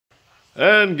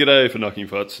And g'day for Knocking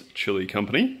Farts Chili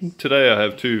Company. Today I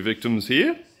have two victims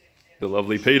here. The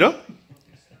lovely Peta.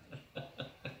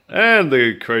 And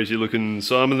the crazy looking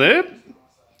Simon there.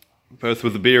 Both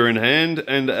with a beer in hand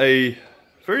and a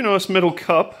very nice metal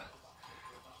cup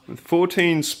with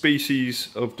 14 species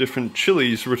of different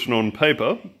chilies written on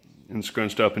paper and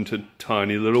scrunched up into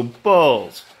tiny little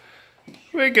balls.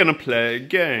 We're gonna play a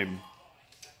game.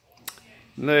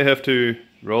 They have to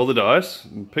roll the dice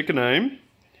and pick a name,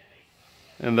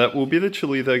 and that will be the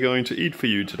chili they're going to eat for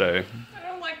you today. I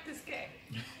don't like this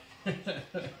game.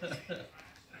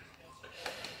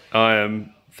 I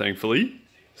am, thankfully,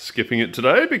 skipping it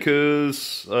today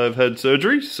because I've had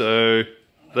surgery, so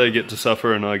they get to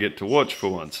suffer and I get to watch for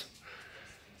once.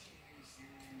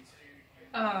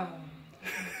 What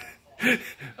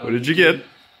did you get?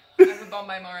 I have a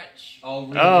Bombay Morich. Oh,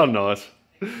 really? Oh, nice.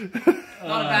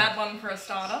 Not a bad one for a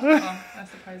starter. Oh, I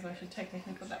suppose I should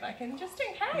technically put that back in just in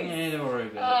case. Yeah, don't worry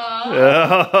about it.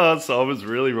 Yeah, Simon's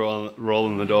really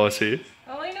rolling the dice here.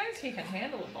 Well, he knows he can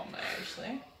handle a Bombay,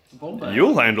 actually. Bombay.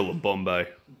 You'll handle a Bombay.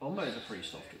 Bombays are pretty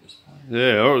soft at this point.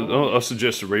 Yeah, I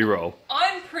suggest a re-roll.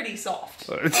 I'm pretty soft,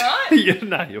 alright? Yeah,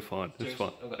 no, you're fine. It's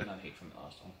fine. I've got no heat from the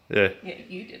last one. Yeah. Yeah,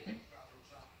 you didn't.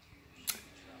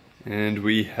 And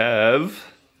we have...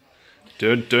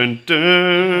 Dun dun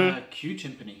dun! Q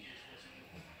Timpani.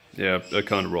 Yeah, I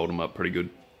kind of rolled them up pretty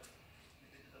good.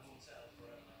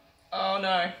 Oh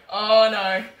no. Oh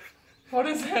no. What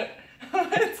is it?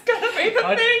 It's gonna be the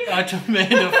thing! I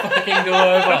demand a fucking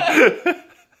do-over.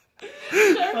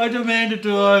 I demand a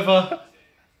do-over.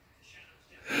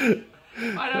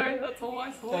 I know, that's all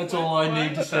I saw. That's all I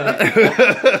need to say.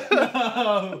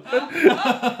 No.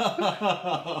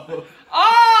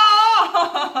 Oh!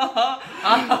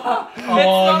 It's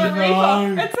not a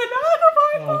Reaper. It's another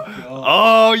Viper.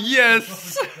 Oh,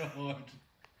 yes! Oh,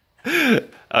 God.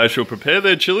 I shall prepare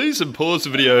their chilies and pause the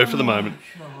video for the moment.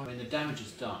 I mean, the damage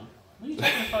is done. What are you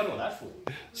taking a photo of that for?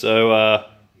 So,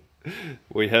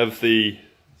 we have the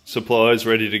supplies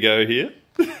ready to go here.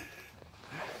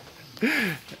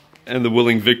 And the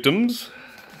willing victims.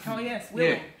 Oh yes,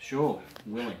 willing. Yeah, sure.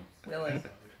 Willing. Willing.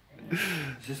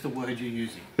 Is this the word you're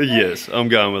using? Yes, I'm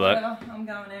going with that. Whatever, I'm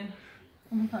going in.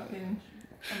 I'm fucking...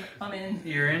 I'm in.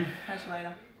 You're in? Catch you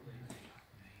later.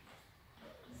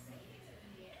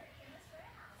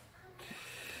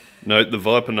 Note, the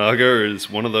Viper Naga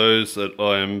is one of those that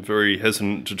I am very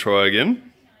hesitant to try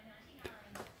again.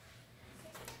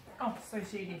 Oh, so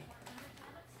seedy.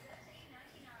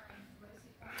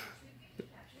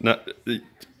 No,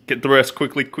 get the rest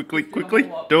quickly, quickly, quickly.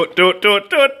 Do it, do it, do it,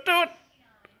 do it, do it.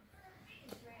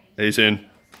 He's in.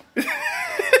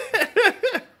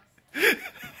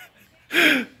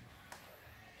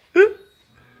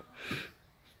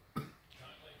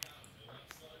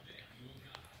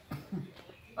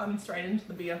 I'm straight into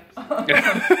the beer.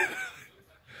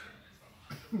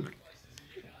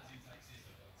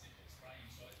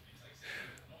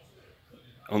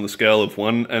 On the scale of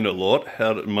 1 and a lot,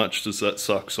 how much does that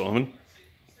suck, Simon?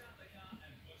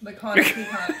 The kind of you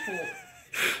can't talk.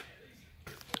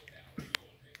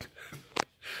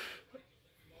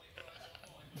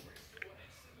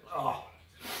 Oh.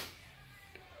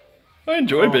 I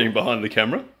enjoy being behind the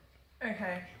camera.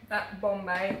 Okay, that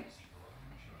Bombay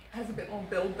has a bit more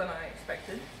build than I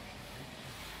expected.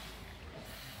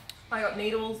 I got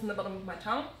needles in the bottom of my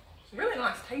tongue. Really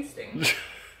nice tasting.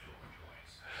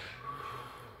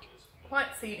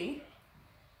 Quite seedy.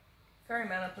 Fair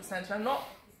amount of placenta.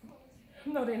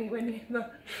 Not anywhere near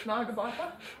the Naga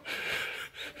Viper.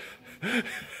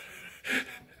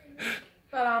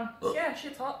 But yeah,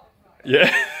 shit's hot. Yeah.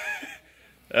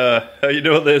 How you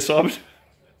doing there, Simon?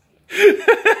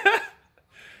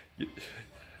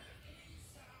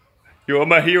 You're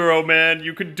my hero, man.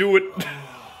 You can do it.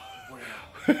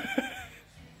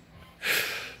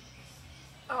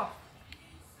 Oh.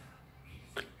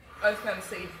 I was going to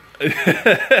see.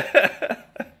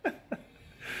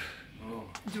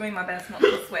 Doing my best not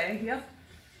to swear here.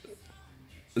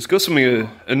 It's got some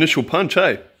initial punch,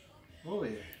 eh? Oh,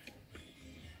 yeah.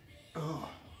 Oh.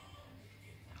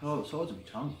 Oh, the sides of my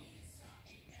tongue.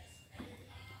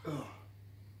 Oh.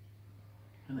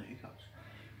 And the hiccups.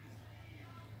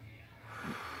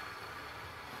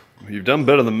 You've done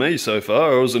better than me so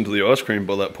far. I was into the ice cream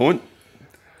by that point.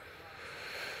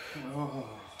 Oh.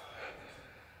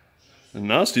 A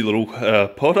nasty little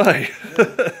pot, eh?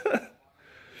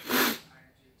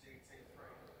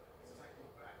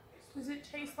 Does it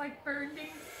taste like burning?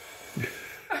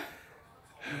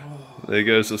 There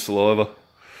goes the saliva.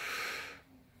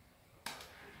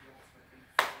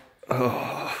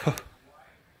 Oh.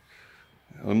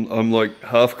 I'm I'm like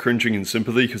half cringing in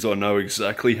sympathy because I know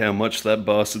exactly how much that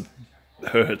bastard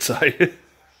hurts, eh?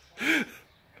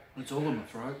 It's all in my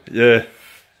throat. Yeah.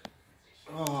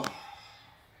 Oh.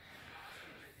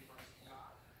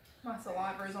 My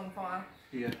saliva is on fire.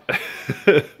 Yeah.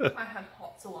 I have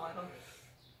hot saliva.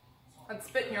 I'd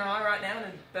spit in your eye right now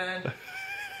and it'd burn.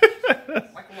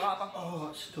 Like lava. Oh,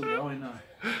 it's still going though.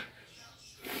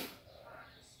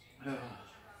 Oh.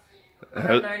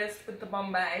 I've noticed with the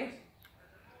Bombay,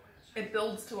 it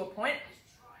builds to a point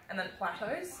and then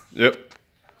plateaus. Yep.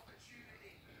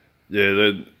 Yeah,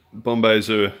 the Bombays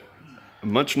are a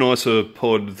much nicer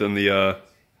pod than the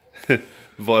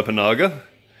Viper Naga.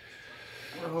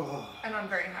 And I'm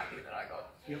very happy that I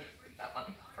got that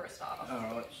one for a starter.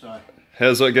 Alright, so...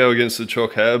 How's that go against the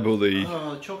Choc Hab or the...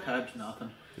 Oh, the Choc Hab's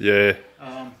nothing. Yeah.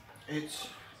 It's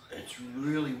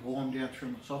really warm down through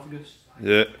my esophagus.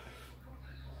 Yeah.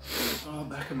 Oh,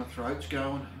 back of my throat's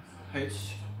going.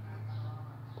 It's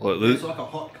Like like a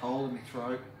hot coal in my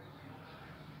throat.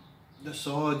 The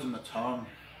sides and the tongue.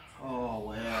 Oh,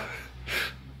 wow.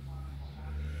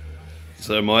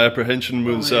 So my apprehension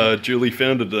was duly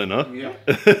founded then, huh? Yeah.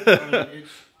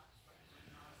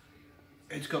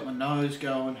 It's got my nose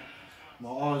going.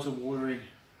 My eyes are watering.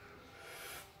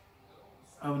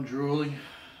 I'm drooling.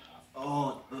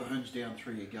 Oh, it burns down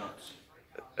through your guts.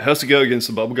 How's it go against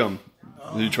the bubblegum?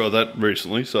 You tried that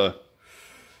recently, so...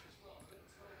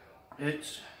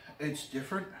 It's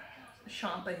different.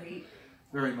 Sharper heat.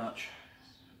 Very much.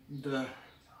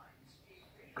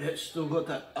 It's still got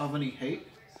that oveny heat.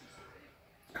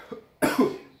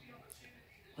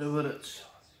 But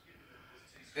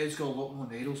it's got a lot more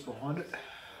needles behind it.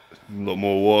 A lot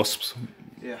more wasps.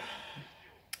 Yeah.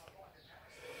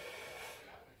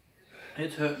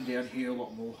 It's hurting down here a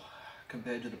lot more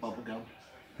compared to the bubble gum.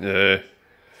 Yeah.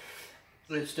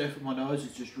 It's definitely, my nose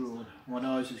is just drooling. My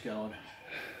nose is going.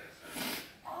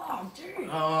 Oh, dude.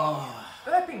 Oh.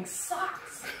 Burping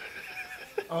sucks.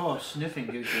 Oh, sniffing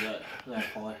gives you that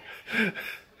high.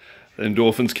 The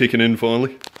endorphins kicking in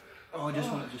finally. Oh, I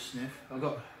just wanted to sniff. I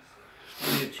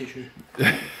need a tissue.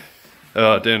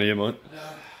 Ah, down here, mate.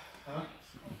 Huh?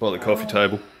 By the coffee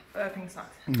table. Burping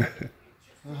sucks.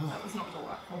 That was not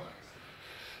delightful.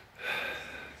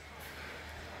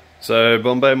 So,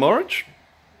 Bombay Morich?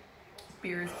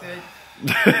 Beer is good.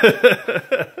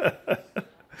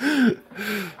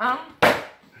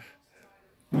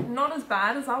 Not as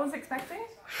bad as I was expecting.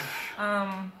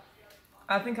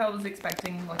 I think I was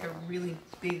expecting like a really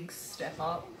big step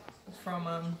up from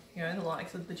you know, the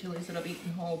likes of the chilies that I've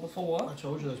eaten whole before. I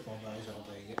told you those Bombays are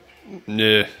big.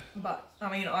 Yeah. But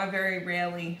I mean, I very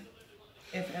rarely,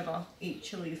 if ever, eat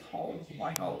chilies whole.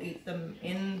 Like I'll eat them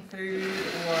in food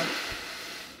or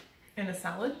in a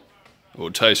salad. Or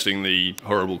tasting the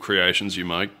horrible creations you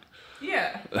make.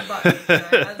 Yeah, but you know,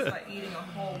 as like eating a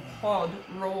whole pod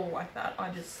raw like that,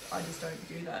 I just don't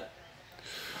do that.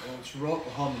 Well, it's right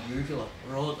behind the uvula,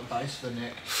 right at the base of the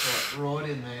neck, right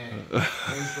in there.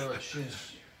 Where it's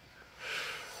just,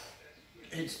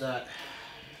 it's that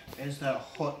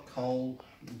hot, cold,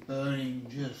 burning,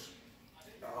 just.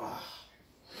 Oh.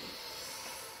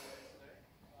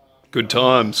 Good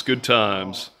times, good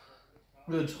times.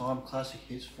 Good time, classic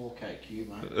hits 4KQ,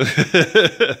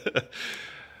 mate.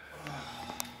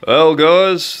 Well,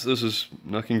 guys, this is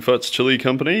Knucking Fut's Chili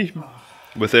Company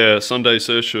with our Sunday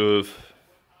search of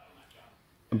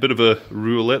a bit of a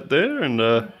roulette there, and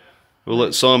we'll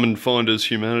let Simon find his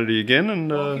humanity again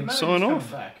and sign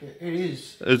off. Back. It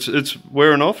is. It's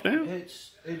wearing off now.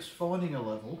 It's finding a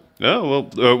level. Yeah, well,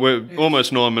 we're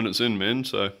almost 9 minutes in, man.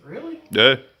 So really,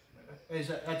 yeah.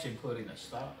 That's including the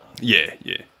start, though. Yeah,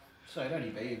 yeah. So it'd only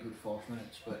be a good 5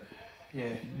 minutes, but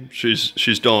yeah.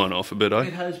 She's dying off a bit, eh?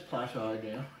 It has plateaued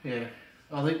now. Yeah,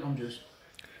 I think I'm just.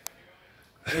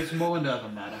 Its mind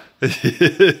doesn't matter.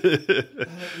 It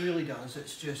really does.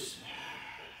 It's just.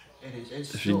 It is.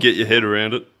 It's. If you get your head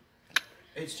around it.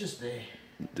 It's just there.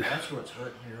 That's where it's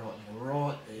hurting me right now.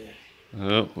 Right there.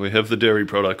 Well, we have the dairy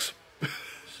products.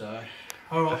 So,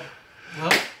 all right.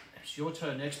 Well, it's your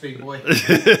turn next, big boy.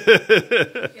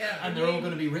 Yeah, And they're all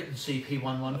going to be written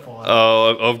CP115.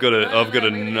 Oh, I've got a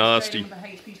nasty. The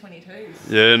HP22s.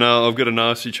 Yeah, no, I've got a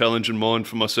nasty challenge in mind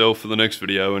for myself for the next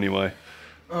video, anyway.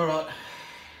 All right.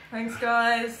 Thanks,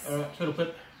 guys. All right, Turtle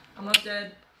Pip. I'm not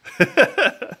dead.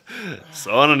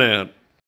 Signing out.